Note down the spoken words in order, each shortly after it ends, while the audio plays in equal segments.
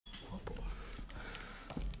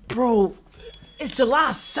Bro, it's July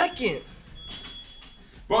 2nd.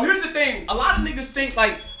 Bro, here's the thing. A lot of niggas think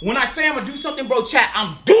like when I say I'm gonna do something, bro, chat,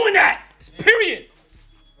 I'm doing that. It's period.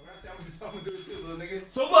 When I say I'm gonna do it too, little nigga.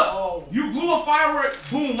 So look, you blew a firework,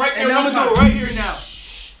 boom, right there. And I'm gonna do it right here now.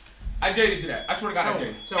 I dare you to do that. I swear to God, I dare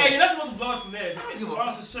you. Hey, you're not supposed to blow it from there.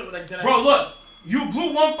 Like that. Bro, look, you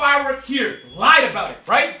blew one firework here, lied about it,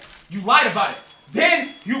 right? You lied about it.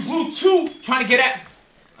 Then you blew two trying to get at.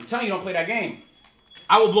 I'm telling you, don't play that game.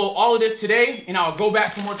 I will blow all of this today, and I'll go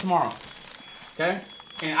back for more tomorrow. Okay?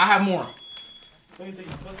 And I have more.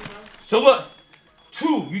 So look,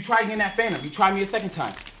 2, you tried getting that phantom. You tried me a second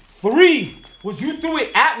time. 3 was you threw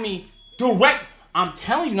it at me direct. I'm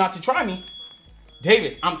telling you not to try me.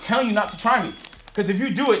 Davis, I'm telling you not to try me. Because if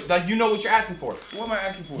you do it, like you know what you're asking for. What am I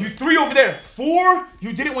asking for? You 3 over there. 4,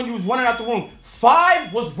 you did it when you was running out the room.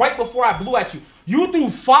 5 was right before I blew at you. You threw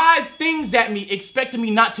 5 things at me, expecting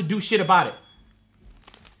me not to do shit about it.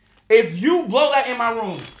 If you blow that in my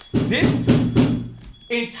room, this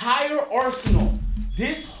entire arsenal,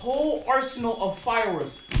 this whole arsenal of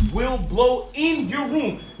fireworks will blow in your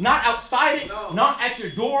room. Not outside it, not at your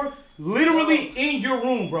door, literally in your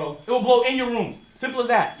room, bro. It will blow in your room. Simple as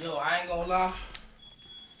that. Yo, I ain't gonna lie.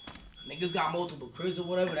 Niggas got multiple cribs or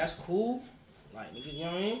whatever, that's cool. Like, niggas, you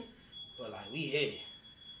know what I mean? But, like, we here.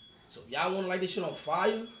 So, if y'all wanna light this shit on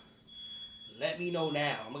fire, let me know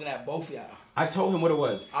now. I'm looking at both of y'all. I told him what it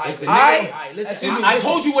was. Listen. I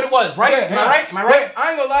told you what it was, right? Am I right? Am I right? Wait, I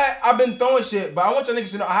ain't gonna lie, I've been throwing shit, but I want y'all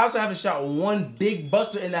niggas to know I also haven't shot one big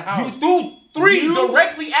buster in the house. You threw 3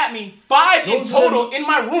 directly at me, 5 in total in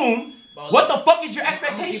my room. Bro, what the fuck is your I'm gonna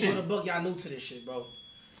expectation? keep it a book, y'all new to this shit, bro.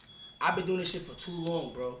 I've been doing this shit for too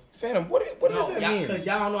long, bro. Phantom, what does that mean? Because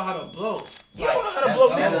y'all don't know how to blow. You don't know how to blow.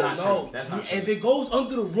 That's not true. That's not true. If it goes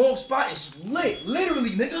under the wrong spot, it's lit. Literally,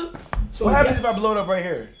 nigga. So What happens if I blow it up right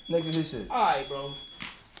here, next to this shit? Alright, bro.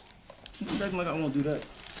 You acting like I won't do that.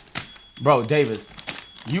 Bro, Davis,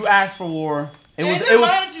 you asked for war. It was. Mine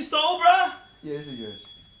that you stole, bro? Yeah, this is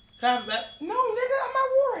yours. Have it back. No, nigga, I'm at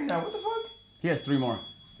war right now. What the fuck? He has 3 more.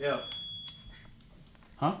 Yeah.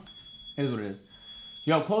 Huh? Here's what it is.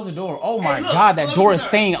 Yo, close the door. Oh my look, God, that close door the is door.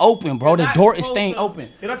 staying open, bro. The You're door not is supposed staying to- open.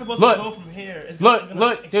 You're not supposed Look, to go from here. It's Look, gonna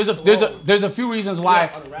look. There's a few reasons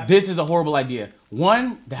why this is a horrible idea.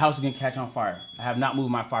 1, the house is gonna catch on fire. I have not moved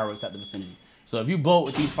my fireworks at the vicinity. So if you blow it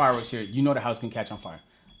with these fireworks here, you know the house can catch on fire.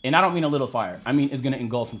 And I don't mean a little fire. I mean it's gonna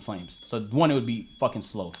engulf in flames. So 1, it would be fucking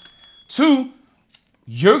slow. 2,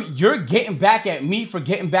 you're getting back at me for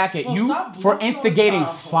getting back at you for instigating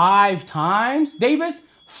 5 times, Davis.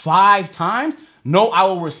 5 times. No, I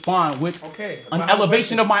will respond with an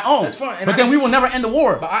elevation of my own. That's fine. But then we will never end the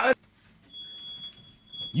war. But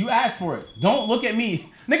You asked for it. Don't look at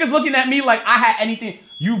me. Niggas looking at me like I had anything.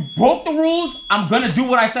 You broke the rules. I'm going to do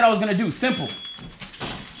what I said I was going to do. Simple.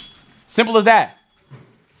 Simple as that.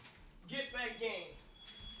 Get back game.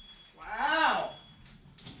 Wow.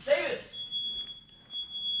 Davis.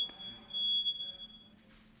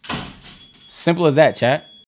 Simple as that, chat.